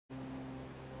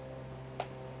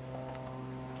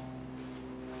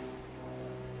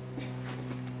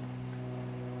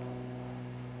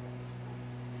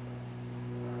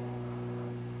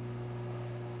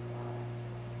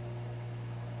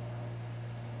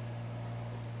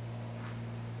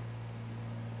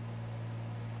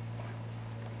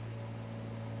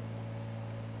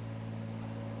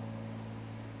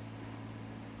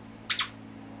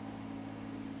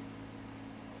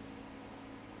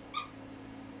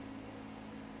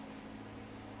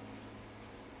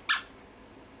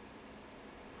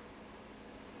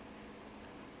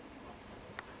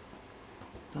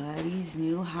Buddy's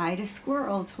new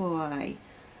Hide-A-Squirrel toy.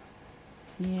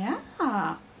 Yeah.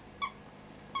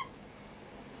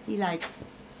 He likes.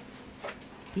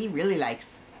 He really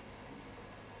likes.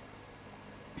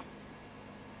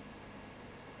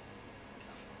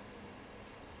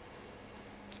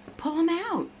 Pull them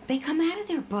out. They come out of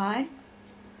there, Bud.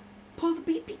 Pull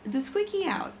the squeaky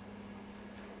out.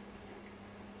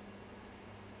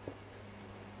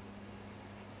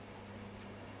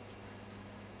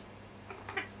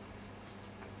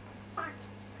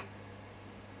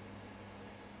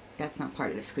 That's not part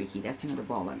of the squeaky. That's another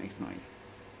ball that makes noise.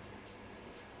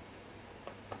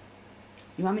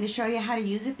 You want me to show you how to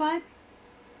use it, Bud?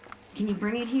 Can you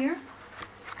bring it here?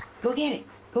 Go get it.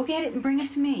 Go get it and bring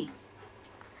it to me.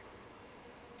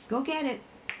 Go get it.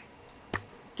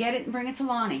 Get it and bring it to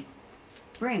Lonnie.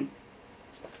 Bring.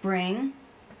 Bring.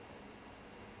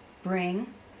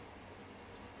 Bring.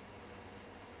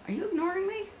 Are you ignoring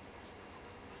me?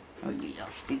 Oh, you yell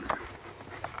stinker.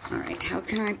 All right, how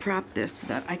can I prop this so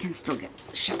that I can still get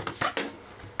shots?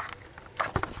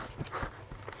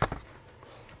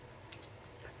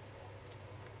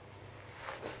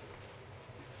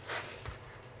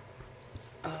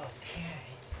 Okay.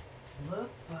 Look,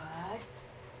 Bud.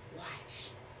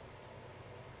 Watch.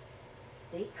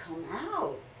 They come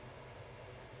out.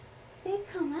 They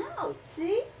come out,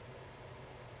 see?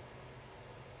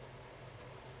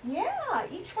 Yeah,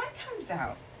 each one comes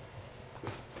out.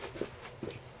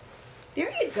 There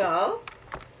you go.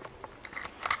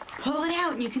 Pull it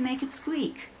out and you can make it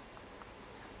squeak.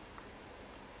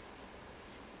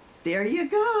 There you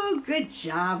go. Good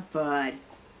job, Bud.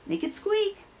 Make it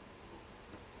squeak.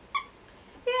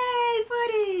 Yay,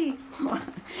 buddy.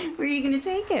 Where are you going to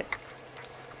take it?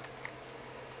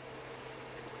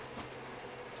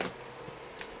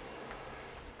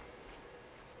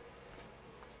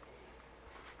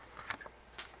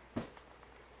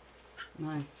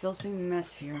 My filthy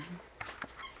mess here.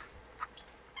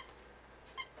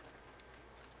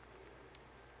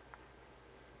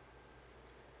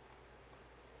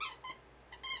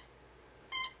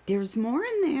 There's more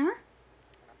in there.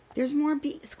 There's more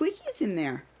squeakies in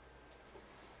there.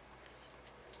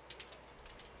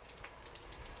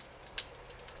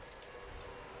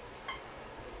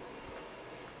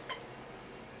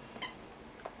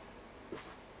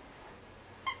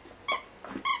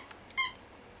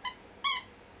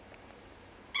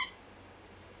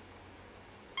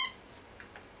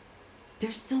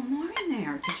 There's still more in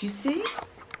there. Did you see?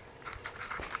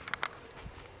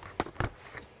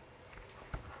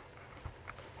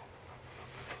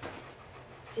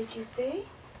 Did you see?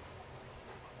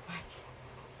 Watch.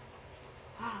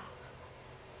 Oh.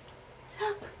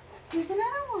 Look, there's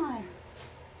another one.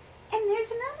 And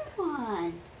there's another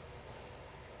one.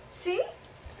 See?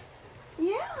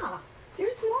 Yeah,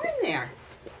 there's more in there.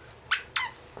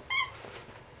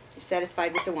 You're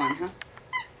satisfied with the one, huh?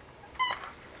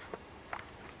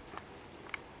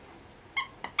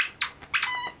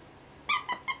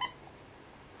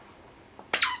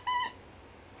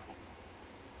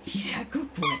 He's a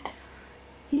good boy.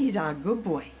 He's a good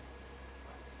boy.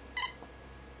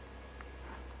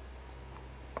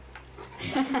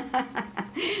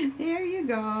 There you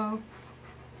go.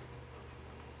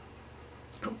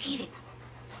 Go get it.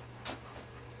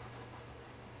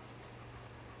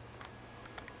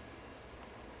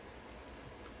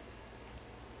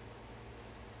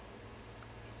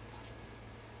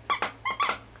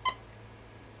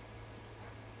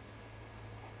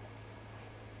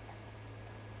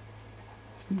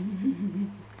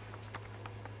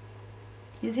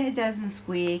 His head doesn't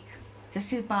squeak,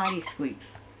 just his body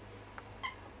squeaks.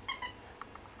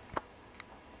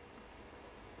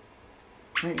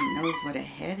 But he knows what a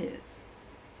head is.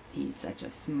 He's such a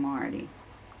smarty.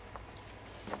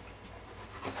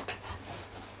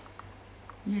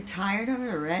 You're tired of it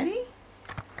already?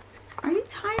 Are you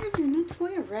tired of your new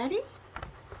toy already?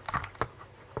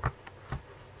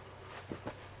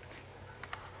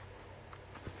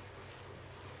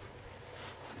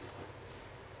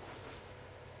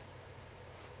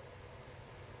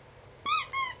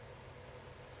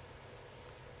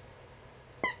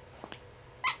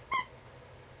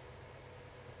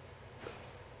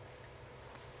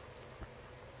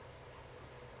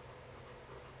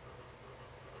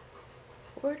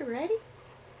 Bored already?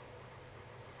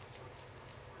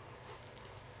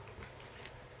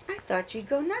 I thought you'd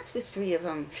go nuts with 3 of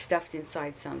them stuffed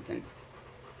inside something.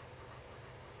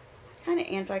 Kind of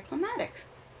anticlimactic.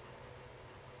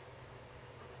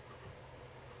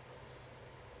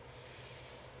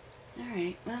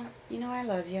 Alright, well, you know I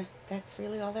love you. That's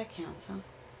really all that counts, huh?